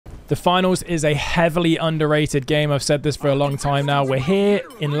The finals is a heavily underrated game. I've said this for a long time now. We're here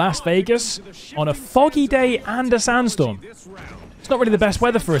in Las Vegas on a foggy day and a sandstorm. It's not really the best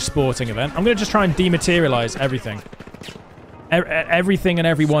weather for a sporting event. I'm going to just try and dematerialize everything. Everything and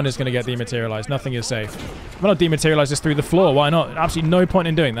everyone is going to get dematerialized. Nothing is safe. Why not dematerialize this through the floor? Why not? Absolutely no point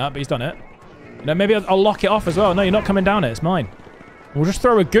in doing that, but he's done it. You know, maybe I'll lock it off as well. No, you're not coming down it. It's mine. We'll just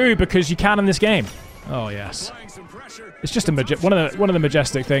throw a goo because you can in this game. Oh, yes. It's just one of the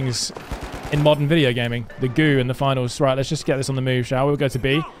majestic things in modern video gaming. The goo in the finals. Right, let's just get this on the move, shall we? We'll go to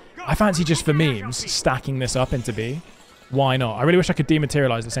B. I fancy just for memes stacking this up into B. Why not? I really wish I could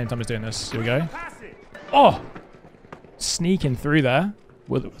dematerialize at the same time as doing this. Here we go. Oh! Sneaking through there.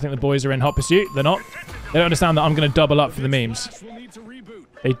 I think the boys are in hot pursuit. They're not. They don't understand that I'm going to double up for the memes.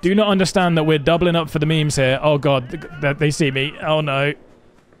 They do not understand that we're doubling up for the memes here. Oh, God. They see me. Oh, no.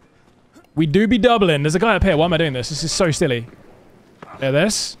 We do be doubling. There's a guy up here. Why am I doing this? This is so silly. There,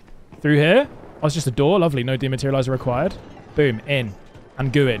 this. Through here. Oh, it's just a door. Lovely. No dematerializer required. Boom. In.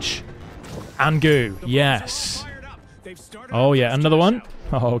 And gooage. And goo. Yes. Oh, yeah. Another one.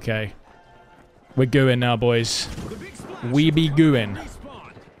 Oh, okay. We're gooing now, boys. We be gooing.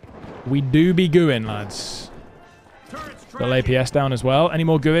 We do be gooing, lads. Got APS down as well. Any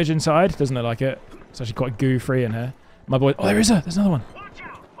more gooage inside? Doesn't look like it. It's actually quite goo-free in here. My boy... Oh, there's another one.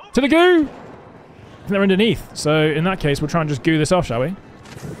 To the goo! I think they're underneath. So, in that case, we'll try and just goo this off, shall we?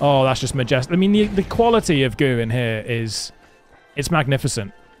 Oh, that's just majestic. I mean, the quality of goo in here is... It's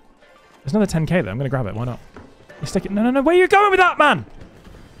magnificent. There's another 10k, though. I'm going to grab it. Why not? You stick it... No. Where are you going with that, man?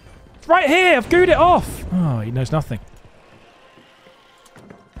 It's right here. I've gooed it off. Oh, he knows nothing.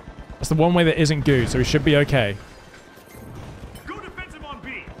 That's the one way that isn't gooed, so we should be okay.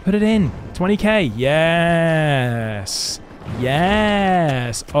 Put it in. 20k. Yes.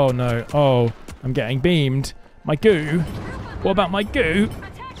 Yes. Oh, no. Oh, I'm getting beamed. My goo. What about my goo?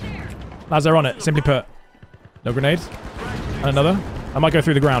 Lads are on it. Simply put. No grenade. And another. I might go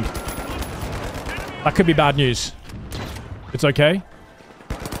through the ground. That could be bad news. It's okay.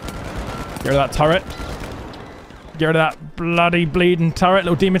 Get rid of that turret. Get rid of that bloody bleeding turret.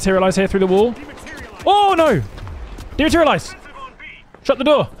 Little dematerialize here through the wall. Oh, no. Dematerialize. Shut the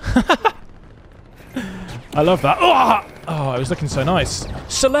door. I love that. Oh, it was looking so nice.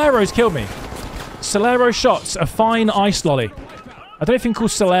 Solero's killed me. Solero shots, a fine ice lolly. I don't think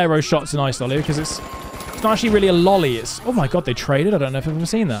called Solero shots an ice lolly because it's not actually really a lolly. It's... Oh, my God, they traded. I don't know if I've ever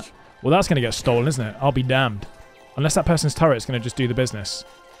seen that. Well, that's going to get stolen, isn't it? I'll be damned. Unless that person's turret's going to just do the business.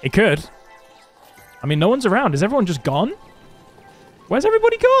 It could. I mean, no one's around. Is everyone just gone? Where's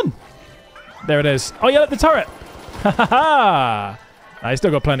everybody gone? There it is. Oh, yeah, look, the turret. Ha ha ha. I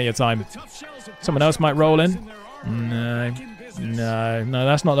still got plenty of time. Someone else might roll in. No,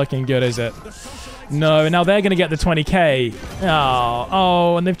 that's not looking good, is it? No, now they're going to get the 20k.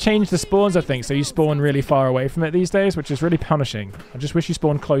 Oh, and they've changed the spawns, I think, so you spawn really far away from it these days, which is really punishing. I just wish you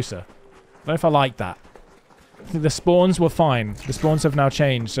spawned closer. I don't know if I like that. I think the spawns were fine. The spawns have now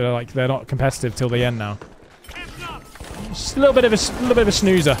changed, so like they're not competitive till the end now. Just a little bit of a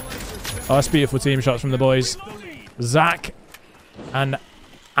snoozer. Oh, that's beautiful team shots from the boys. Zach and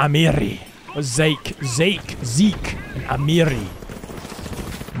Amiri. Zeke, and Amiri.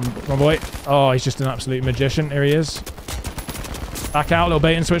 My boy. Oh, he's just an absolute magician. Here he is. Back out, little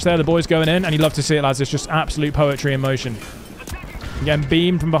bait and switch there. The boy's going in, and you love to see it, lads. It's just absolute poetry in motion. Again,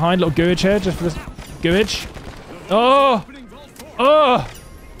 beam from behind. Little gooage here, just for this gooage. Oh! Oh!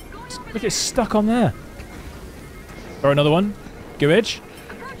 Look, it's stuck on there. Throw another one. Gooage.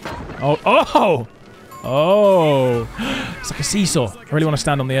 Oh! Oh! Oh! It's like a seesaw. I really want to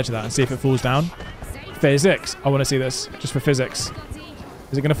stand on the edge of that and see if it falls down. Physics. I want to see this, just for physics.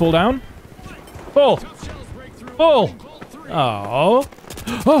 Is it going to fall down? Fall! Fall! Oh!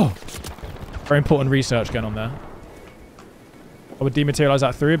 Oh! Very important research going on there. I would dematerialize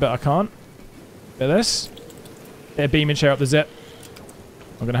that through, but I can't. Bit of this. Bit of beam and share up the zip.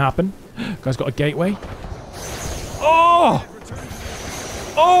 Not going to happen. Guy's got a gateway. Oh!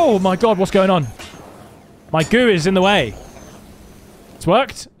 Oh my God, what's going on? My goo is in the way. It's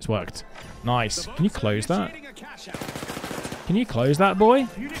worked? It's worked. Nice. Can you close that? Can you close that, boy?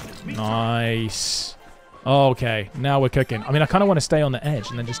 Nice. Okay, now we're cooking. I mean, I kind of want to stay on the edge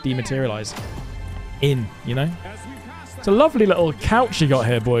and then just dematerialize in, you know? It's a lovely little couch you got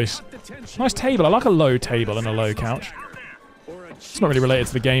here, boys. Nice table. I like a low table and a low couch. It's not really related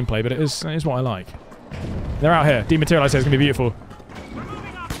to the gameplay, but it is what I like. They're out here. Dematerialize here. It's going to be beautiful.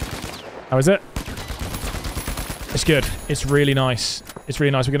 How is it? It's good. It's really nice. It's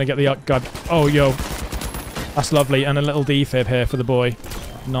really nice. We're going to get the guard. Oh, yo. That's lovely. And a little defib here for the boy.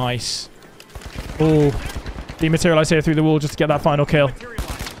 Nice. Oh. Dematerialize here through the wall just to get that final kill.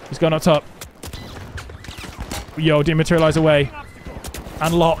 He's gone up top. Yo, dematerialize away.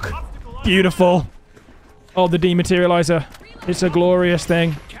 And lock. Beautiful. Oh, the dematerializer. It's a glorious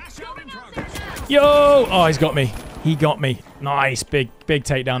thing. Yo! Oh, he's got me. He got me. Nice. Big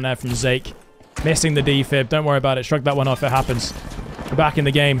takedown there from Zeke. Missing the defib. Don't worry about it. Shrug that one off. It happens. We're back in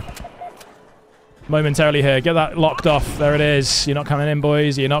the game. Momentarily here. Get that locked off. There it is. You're not coming in,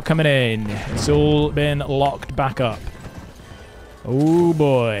 boys. You're not coming in. It's all been locked back up. Oh,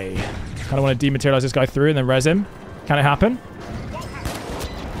 boy. Kind of want to dematerialize this guy through and then res him. Can it happen?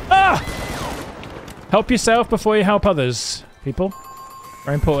 Ah! Help yourself before you help others, people.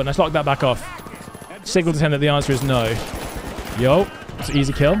 Very important. Let's lock that back off. Signal to him that the answer is no. Yo. It's an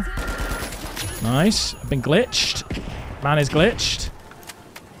easy kill. Nice. I've been glitched. Man is glitched.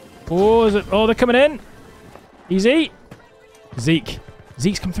 Oh, is it? Oh, they're coming in. Easy. Zeke.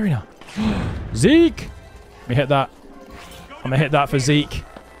 Zeke's come through now. Zeke. Let me hit that. I'm going to hit that for Zeke.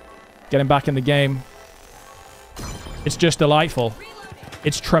 Get him back in the game. It's just delightful.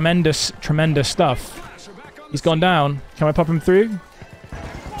 It's tremendous, tremendous stuff. He's gone down. Can I pop him through?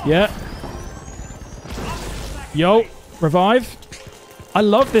 Yeah. Yo. Revive. I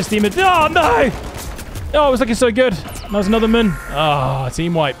love this demon. Oh, no! Oh, it was looking so good. That was another man. Ah,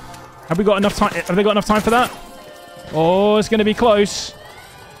 team wipe. Have we got enough time? Have they got enough time for that? Oh, it's going to be close.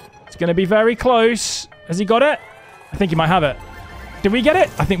 It's going to be very close. Has he got it? I think he might have it. Did we get it?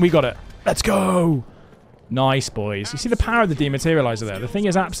 I think we got it. Let's go. Nice, boys. You see the power of the dematerializer there? The thing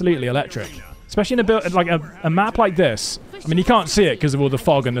is absolutely electric. Especially in a build, like a map like this. I mean, you can't see it because of all the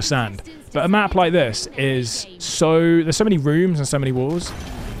fog and the sand. But a map like this is so... There's so many rooms and so many walls.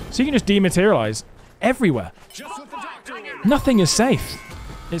 So you can just dematerialize everywhere. Nothing is safe.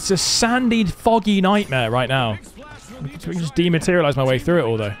 It's a sandy, foggy nightmare right now. I can just dematerialize my way through it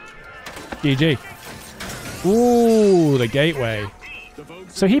all, though. GG. Ooh, the gateway.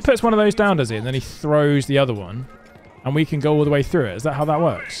 So he puts one of those down, does he? And then he throws the other one. And we can go all the way through it. Is that how that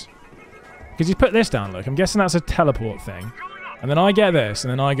works? Because he's put this down, look. I'm guessing that's a teleport thing. And then I get this,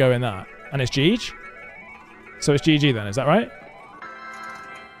 and then I go in that. And it's GG? So it's GG then, is that right?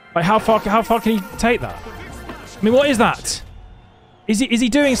 Like, how far can he take that? I mean, what is that? Is he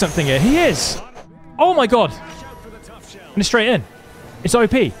doing something here? He is! Oh my god! And it's straight in. It's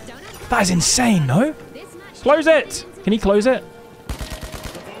OP. That is insane, no? Close it! Can he close it?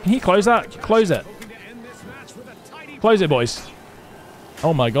 Can he close that? Close it. Close it, boys.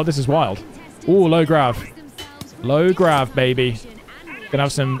 Oh my god, this is wild. Ooh, low grav. Low grav, baby. Gonna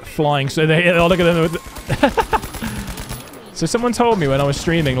have some flying... So they... Oh, look at them. So someone told me when I was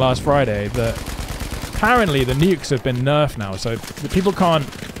streaming last Friday that apparently the nukes have been nerfed now. So people can't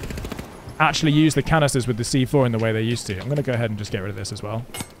actually use the canisters with the C4 in the way they used to. I'm going to go ahead and just get rid of this as well.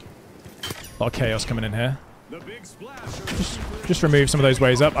 A lot of chaos coming in here. Just remove some of those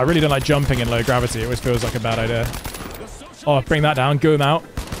ways up. I really don't like jumping in low gravity. It always feels like a bad idea. Oh, bring that down. Go him out.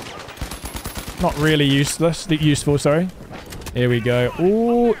 Not really useful, sorry. Here we go.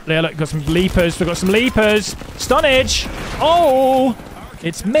 Ooh, there, look, got some leapers. We've got some leapers. Stunnage. Oh,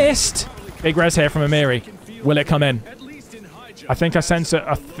 it's missed. Big res here from Amiri. Will it come in? I think I sense it.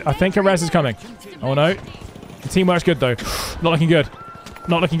 I think a res is coming. Oh, no. The teamwork's good, though. Not looking good.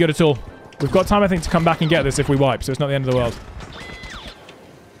 Not looking good at all. We've got time, I think, to come back and get this if we wipe, so it's not the end of the world.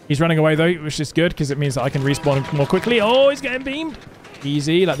 He's running away, though, which is good, because it means that I can respawn more quickly. Oh, he's getting beamed.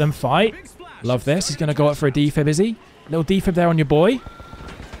 Easy. Let them fight. Love this. He's going to go up for a defib, is he? Little defib there on your boy.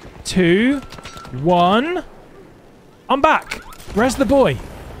 2, 1. I'm back. Where's the boy?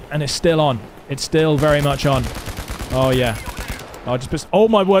 And it's still on. It's still very much on. Oh, yeah. I'll just put... Oh,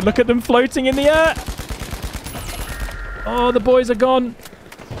 my word. Look at them floating in the air. Oh, the boys are gone.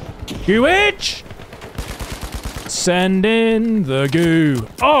 Gooage! Send in the goo.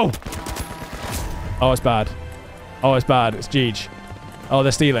 Oh! Oh, it's bad. Oh, it's bad. It's Jeej. Oh,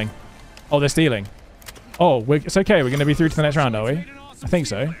 they're stealing. Oh, they're stealing. Oh, it's okay. We're going to be through to the next round, are we? I think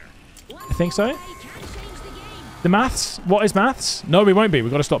so. I think so. The maths? What is maths? No, we won't be. We've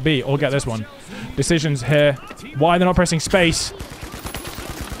got to stop B or get this one. Decisions here. Why are they not pressing space?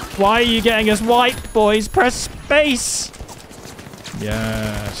 Why are you getting us wiped, boys? Press space.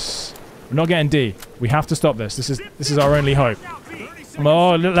 Yes. We're not getting D. We have to stop this. This is our only hope.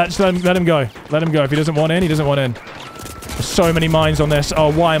 Oh, let him go. Let him go. If he doesn't want in, he doesn't want in. There's so many mines on this.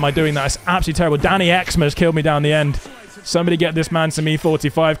 Oh, why am I doing that? It's absolutely terrible. Danny Exma's killed me down the end. Somebody get this man some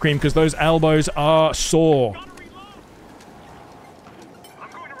E45 cream because those elbows are sore.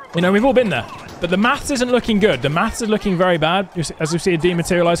 You know, we've all been there. But the maths isn't looking good. The maths is looking very bad. As you see a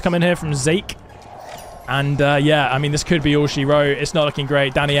dematerialize come in here from Zeke. And, yeah, I mean, this could be all she wrote. It's not looking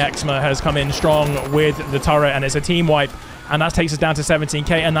great. Danny Exma has come in strong with the turret, and it's a team wipe. And that takes us down to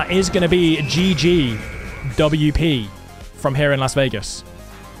 17k. And that is going to be GG WP from here in Las Vegas.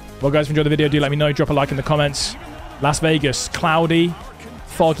 Well, guys, if you enjoyed the video, do let me know. Drop a like in the comments. Las Vegas, cloudy,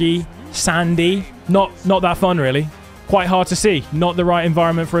 foggy, sandy. Not that fun, really. Quite hard to see. Not the right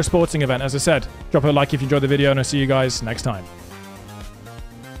environment for a sporting event, as I said. Drop a like if you enjoyed the video, and I'll see you guys next time.